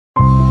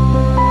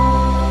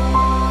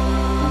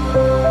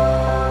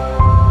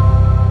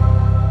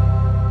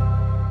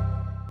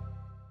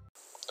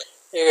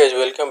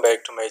welcome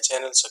back to my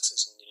channel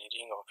Success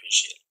Engineering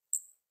Official.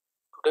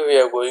 Today we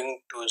are going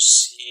to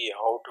see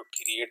how to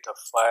create the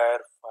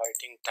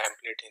firefighting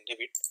template in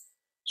Revit.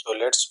 So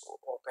let's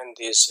open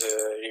this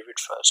Revit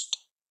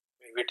first.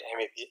 Revit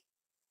MEP.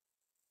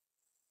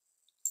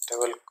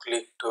 Double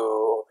click to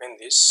open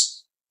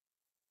this.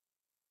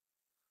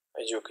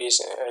 As you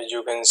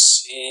can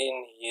see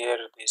in here,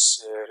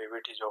 this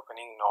Revit is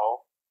opening now.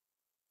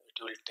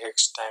 It will take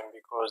time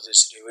because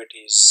this Revit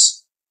is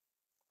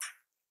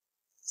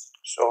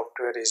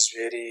software is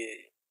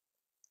very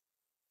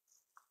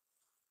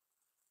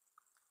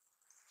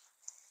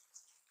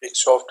big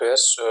software,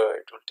 so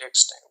it will take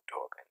time to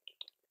open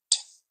it.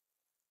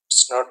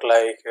 It's not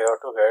like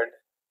AutoCAD.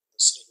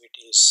 This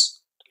Revit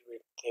is a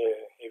little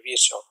bit heavier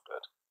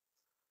software.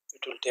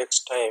 It will take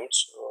time,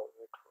 so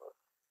wait for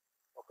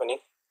opening.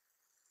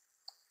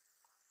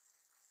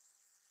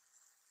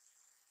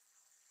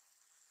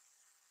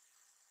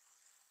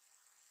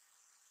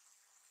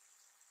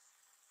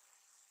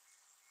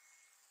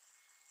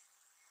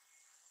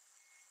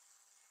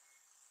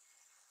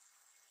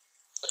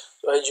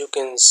 So as you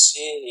can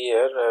see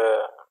here,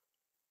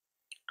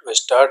 to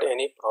start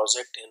any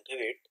project in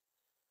Revit,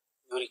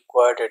 you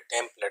require a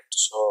template.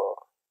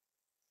 So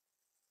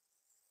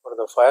for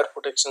the fire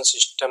protection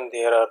system,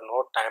 there are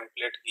no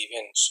template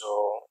given.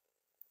 So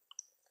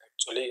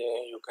actually,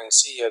 you can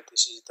see here,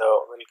 this is the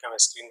welcome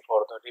screen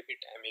for the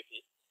Revit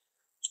MEP.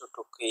 So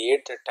to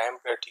create the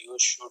template, you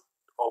should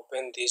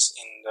open this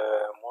in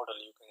the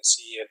model. You can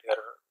see here they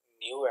are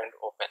new and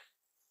open.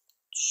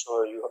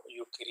 So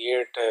you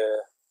create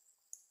a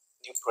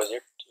new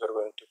project you are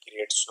going to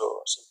create.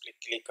 So simply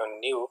click on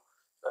new.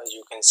 As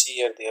you can see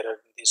here, there are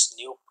this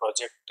new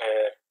project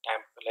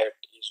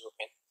template is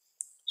open.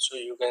 So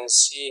you can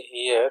see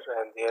here,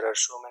 and there are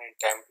so many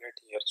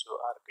templates here. So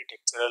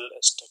architectural,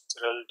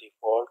 structural,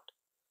 default,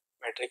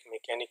 metric,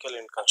 mechanical,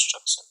 and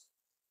construction.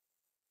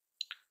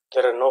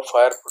 There are no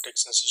fire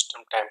protection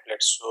system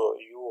templates, so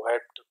you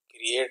have to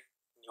create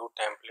new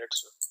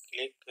templates. So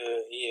click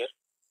here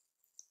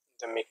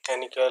the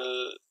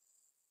mechanical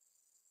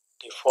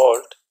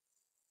default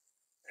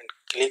and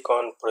click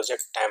on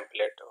project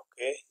template.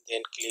 Okay,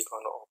 then click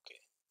on OK.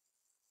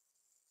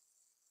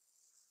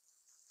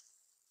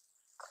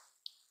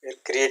 We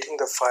are creating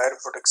the fire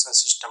protection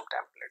system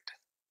template.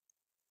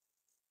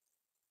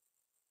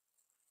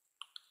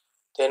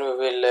 Then we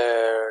will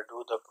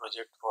do the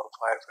project for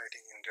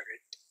firefighting in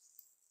Revit.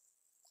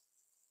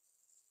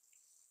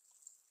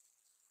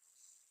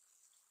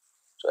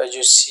 So as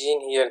you see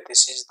in here,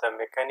 this is the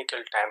mechanical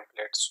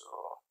template.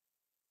 So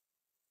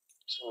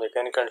it's a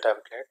mechanical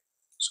template.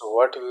 So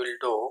what we will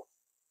do,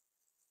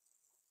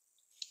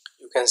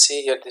 you can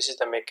see here, this is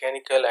the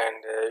mechanical,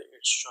 and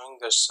it's showing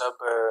the sub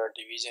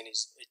division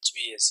is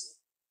HVAC. This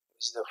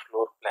is the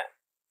floor plan.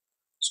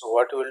 So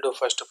what we will do,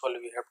 first of all,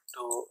 we have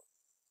to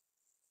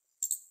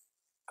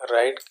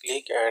right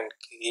click and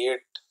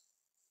create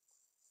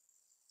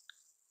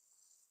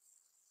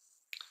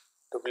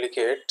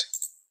duplicate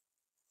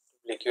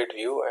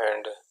view.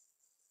 And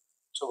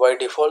so by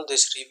default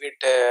this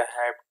Revit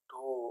have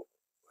two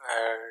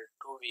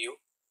view.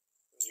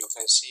 You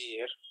can see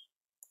here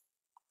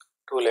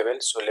two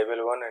levels, so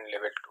level 1 and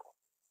level 2.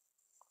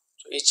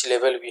 So each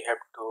level we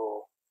have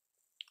to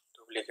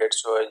duplicate.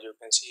 So as you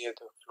can see here,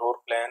 the floor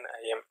plan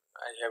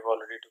I have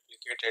already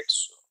duplicated.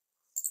 So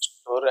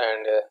floor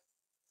and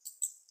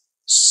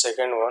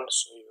second one,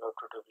 so you have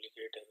to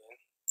duplicate again.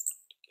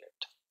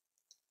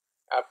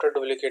 After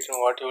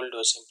duplicating, what you will do,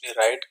 simply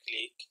right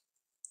click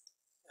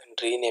and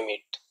rename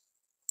it.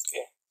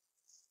 Okay,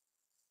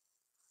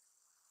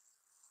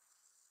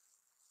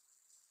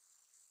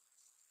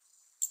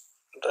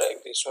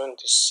 drag this one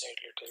this side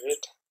little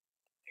bit,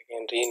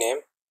 again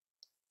rename.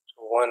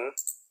 So one,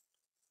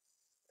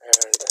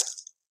 and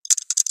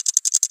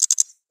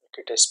make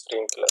it a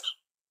sprinkler.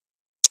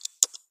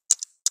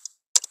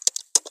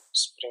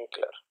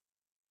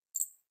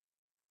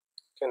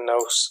 Okay, now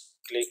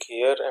click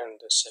here and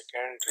the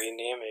second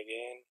rename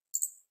again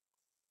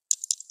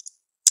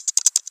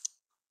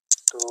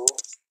to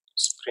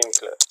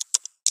sprinkler.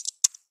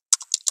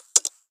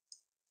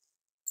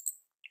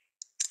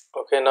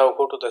 Okay, now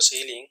go to the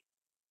ceiling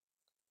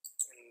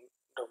and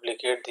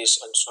duplicate this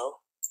also.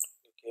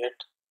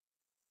 Duplicate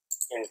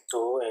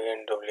into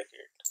again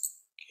duplicate.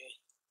 Okay,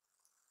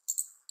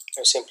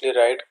 now simply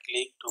right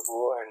click to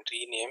go and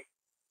rename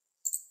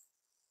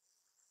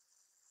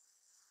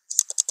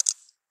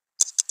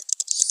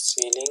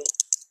ceiling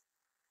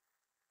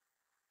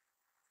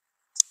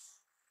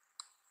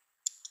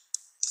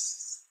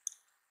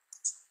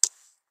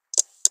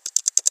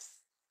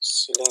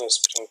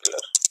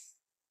sprinkler.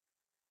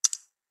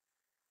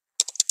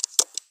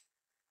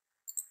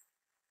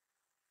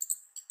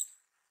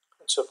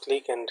 So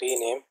click and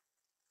rename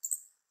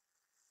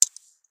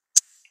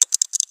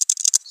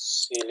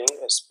ceiling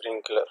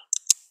sprinkler.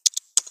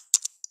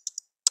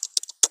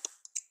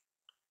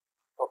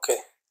 Okay,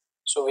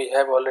 so we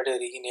have already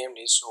renamed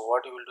it. So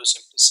what you will do,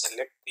 simply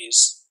select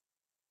this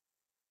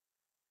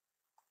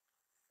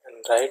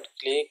and right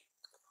click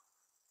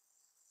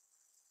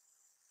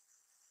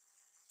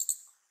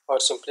or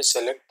simply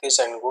select this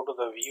and go to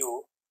the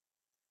view,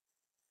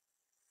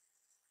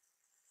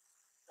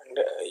 and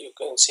you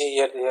can see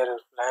here there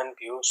is plan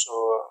view. So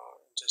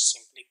just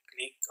simply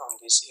click on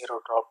this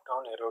arrow, drop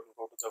down arrow, and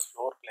go to the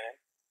floor plan,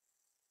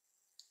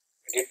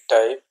 edit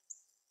type,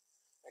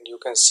 and you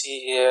can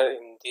see here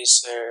in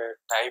this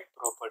type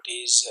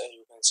properties,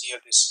 you can see here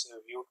this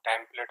view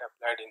template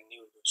applied in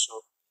new view.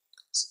 So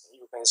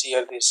you can see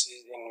here this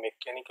is in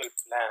mechanical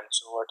plan.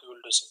 So what you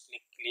will do,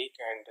 simply click,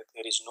 and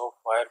there is no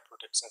fire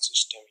protection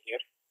system here.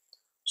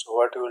 So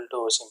what you will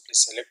do, simply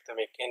select the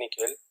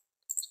mechanical,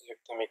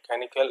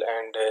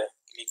 and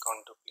click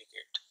on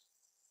duplicate.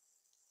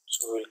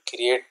 So we will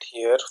create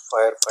here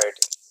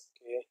firefighting.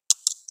 Okay,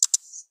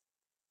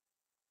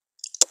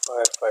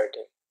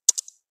 firefighting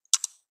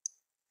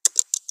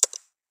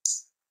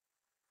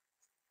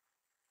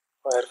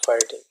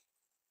firefighting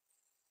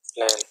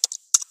plan,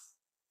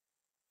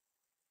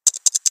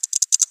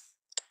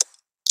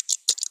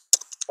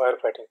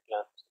 firefighting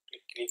plan. Simply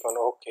click on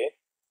OK,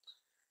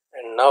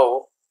 and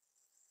now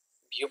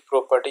view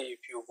property, if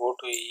you go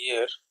to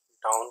here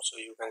down, so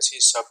you can see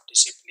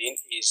subdiscipline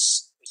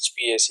is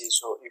HPSC.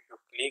 So if you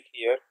click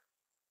here,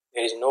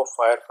 there is no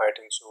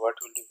firefighting. So what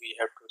will do, we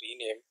have to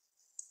rename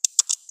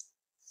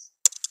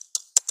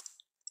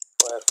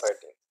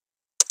firefighting,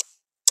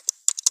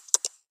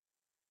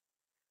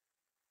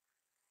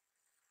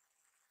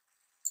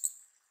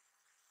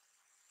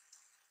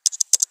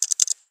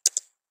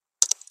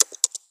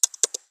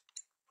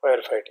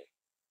 firefighting.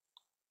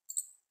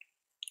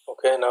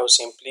 Okay, now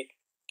simply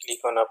click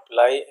on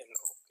apply and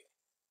OK,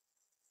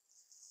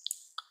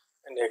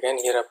 and again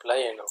here apply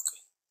and OK.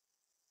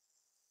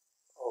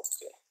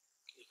 Okay,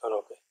 click on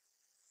OK.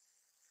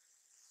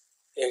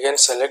 Again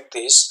select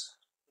this,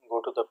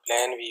 go to the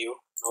plan view,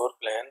 floor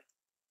plan,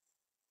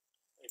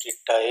 edit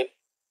type,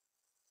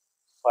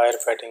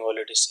 firefighting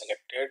already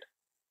selected,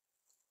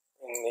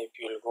 and if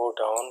you will go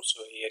down,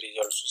 so here is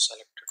also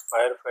selected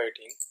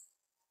firefighting.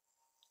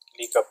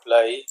 Click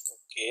apply,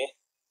 OK,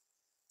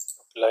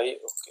 apply,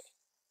 OK,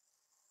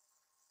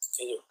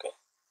 OK.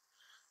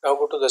 Now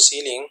go to the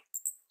ceiling,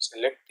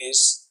 select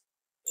this,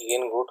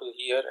 again go to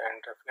here and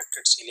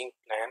reflected ceiling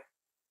plan,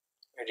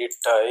 edit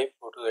type,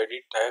 go to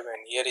edit type,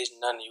 and here is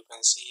none. You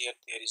can see here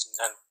there is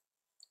none.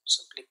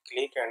 Simply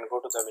click and go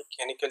to the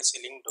mechanical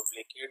ceiling,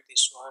 duplicate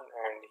this one,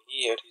 and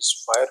here is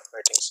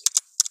firefighting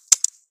ceiling.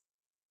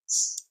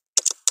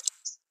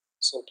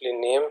 Simply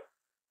name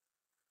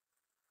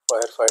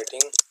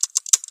firefighting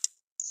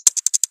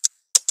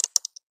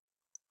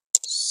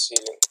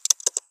ceiling.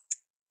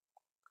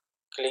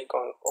 Click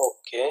on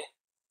OK,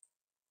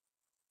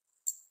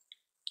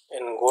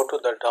 and go to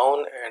the down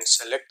and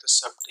select the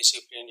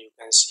subdiscipline. You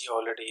can see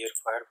already here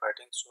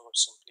firefighting. So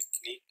simply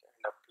click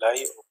and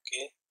apply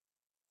OK,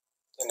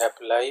 then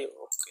apply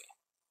OK,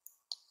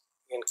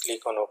 and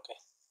click on OK.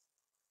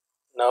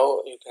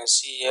 Now you can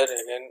see here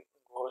again,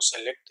 go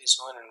select this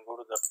one and go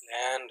to the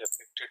plan,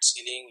 reflected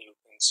ceiling. You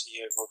can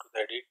see here, go to the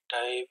edit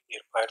type,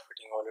 here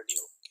firefighting already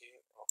OK,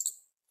 OK.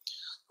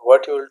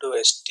 What you will do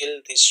is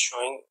still this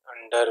showing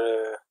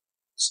under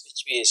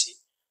HVAC.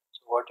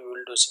 So what you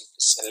will do, simply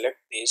select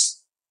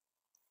this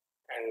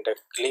and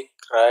click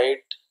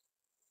right,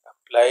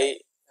 apply,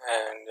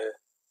 and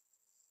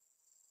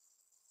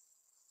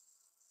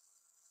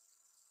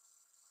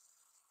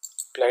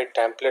apply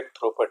template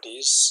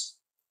properties.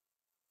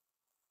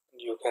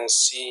 You can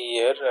see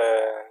here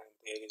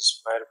there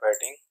is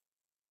firefighting.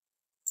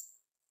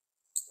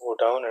 Go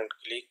down and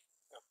click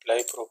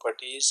apply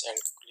properties and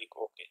click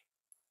OK.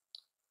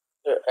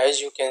 As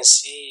you can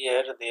see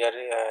here, there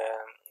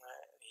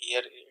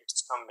here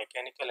it's come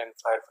mechanical and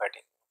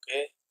firefighting.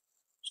 Okay,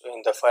 so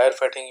in the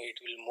firefighting,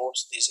 it will move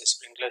this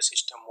sprinkler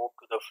system, move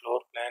to the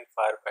floor plan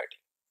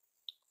firefighting.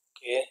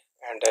 Okay,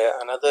 and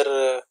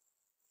another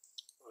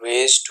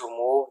ways to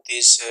move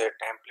this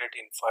template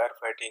in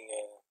firefighting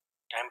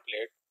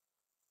template,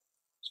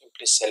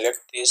 simply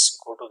select this,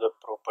 go to the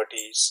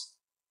properties,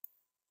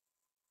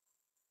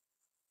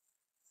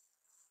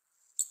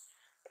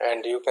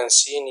 and you can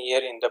see in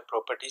here in the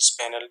properties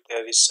panel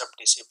there is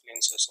subdiscipline.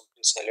 So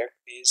simply select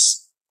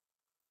this,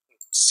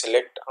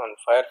 select on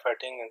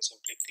firefighting, and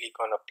simply click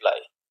on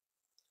apply.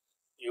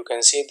 You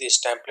can see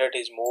this template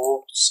is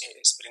moved,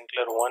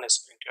 sprinkler 1,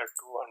 sprinkler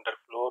 2 under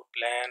floor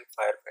plan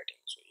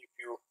firefighting. So if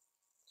you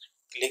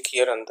click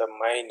here on the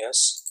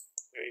minus,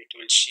 it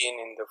will shine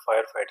in the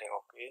firefighting.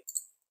 Okay,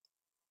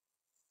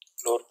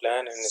 floor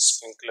plan and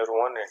sprinkler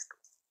 1 and 2.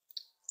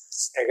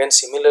 Again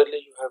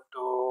similarly you have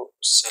to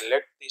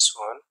select this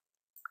one,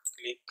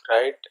 click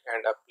right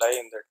and apply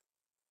in the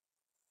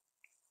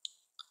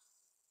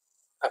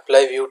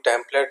apply view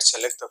template,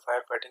 select the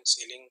firefighting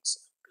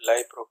ceilings,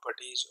 apply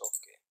properties.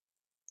 Okay,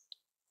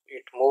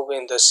 it move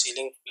in the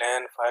ceiling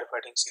plan,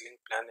 firefighting ceiling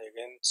plan.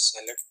 Again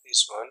select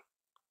this one,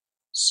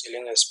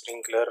 ceiling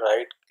sprinkler,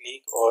 right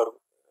click or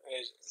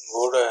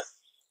go to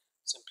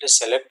simply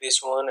select this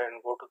one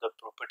and go to the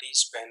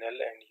properties panel,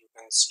 and you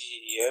can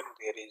see here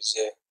there is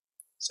a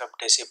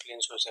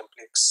subdiscipline. So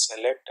simply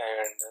select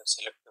and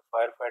select the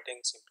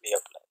firefighting, simply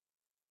apply.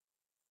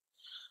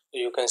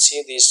 You can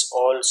see this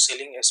all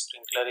ceiling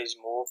sprinkler is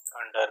moved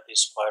under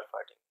this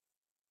firefighting.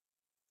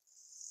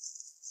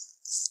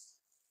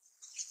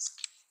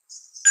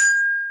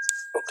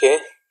 Okay,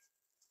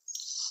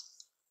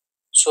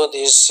 so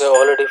this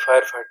already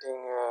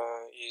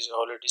firefighting is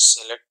already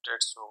selected.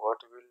 So what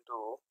we will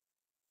do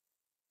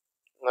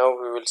now,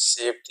 we will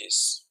save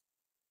this.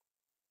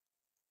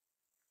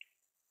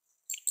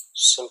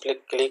 Simply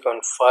click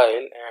on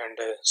file and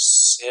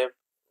save.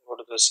 Go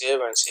to the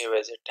save and save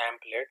as a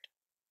template.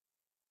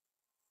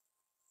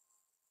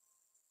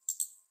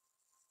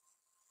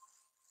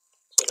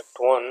 Select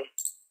one,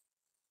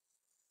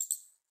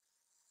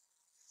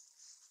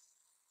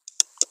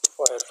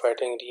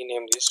 firefighting,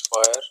 rename this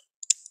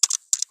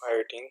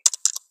firefighting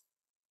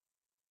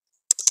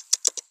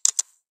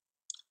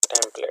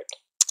template,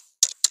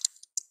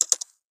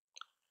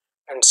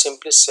 and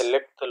simply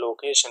select the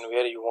location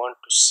where you want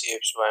to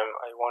save. So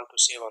I want to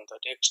save on the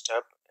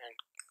desktop, and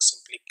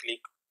simply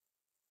click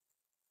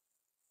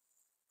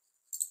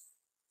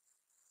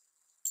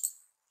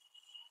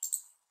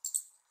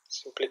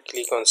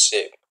on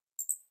save.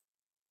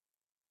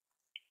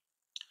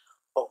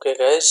 Okay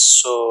guys,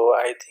 so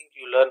I think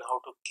you learn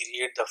how to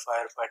create the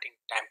firefighting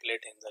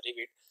template in the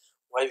Revit.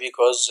 Why?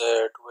 Because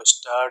to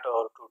start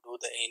or to do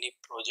the any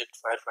project,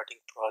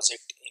 firefighting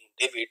project in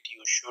Revit,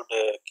 you should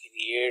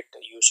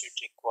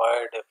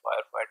require a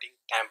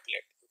firefighting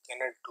template. You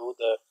cannot do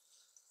the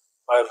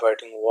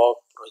firefighting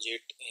work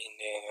project in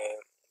a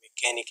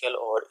mechanical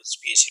or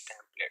SPC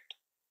template.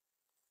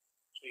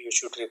 So you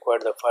should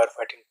require the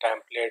firefighting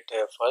template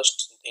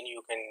first, then you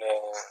can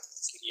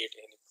create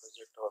any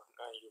project, or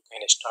you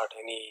can start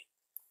any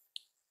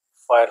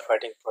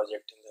firefighting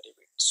project in the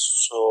Revit.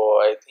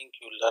 So I think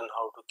you learn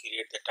how to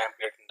create the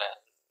template in the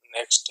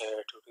next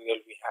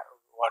tutorial.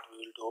 What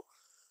we will do,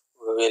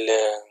 we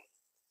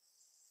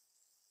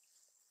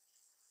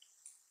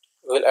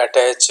will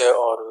attach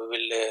or we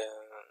will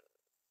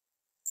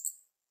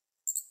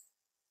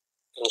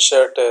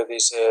insert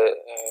this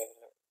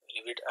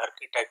Revit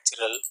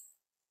architectural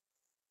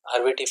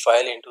RVT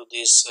file into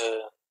this.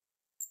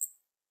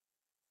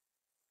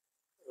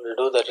 We'll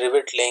do the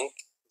Revit link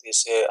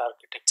this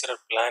architectural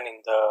plan in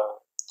the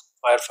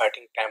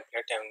firefighting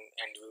template,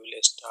 and we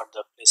will start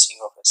the placing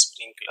of a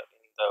sprinkler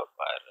in the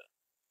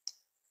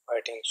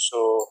firefighting.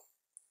 So,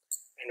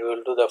 and we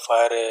will do the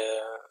fire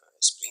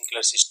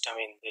sprinkler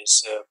system in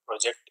this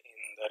project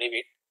in the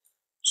Revit.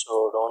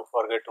 So don't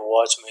forget to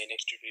watch my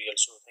next tutorial.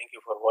 So thank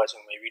you for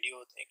watching my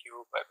video. Thank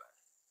you. Bye bye.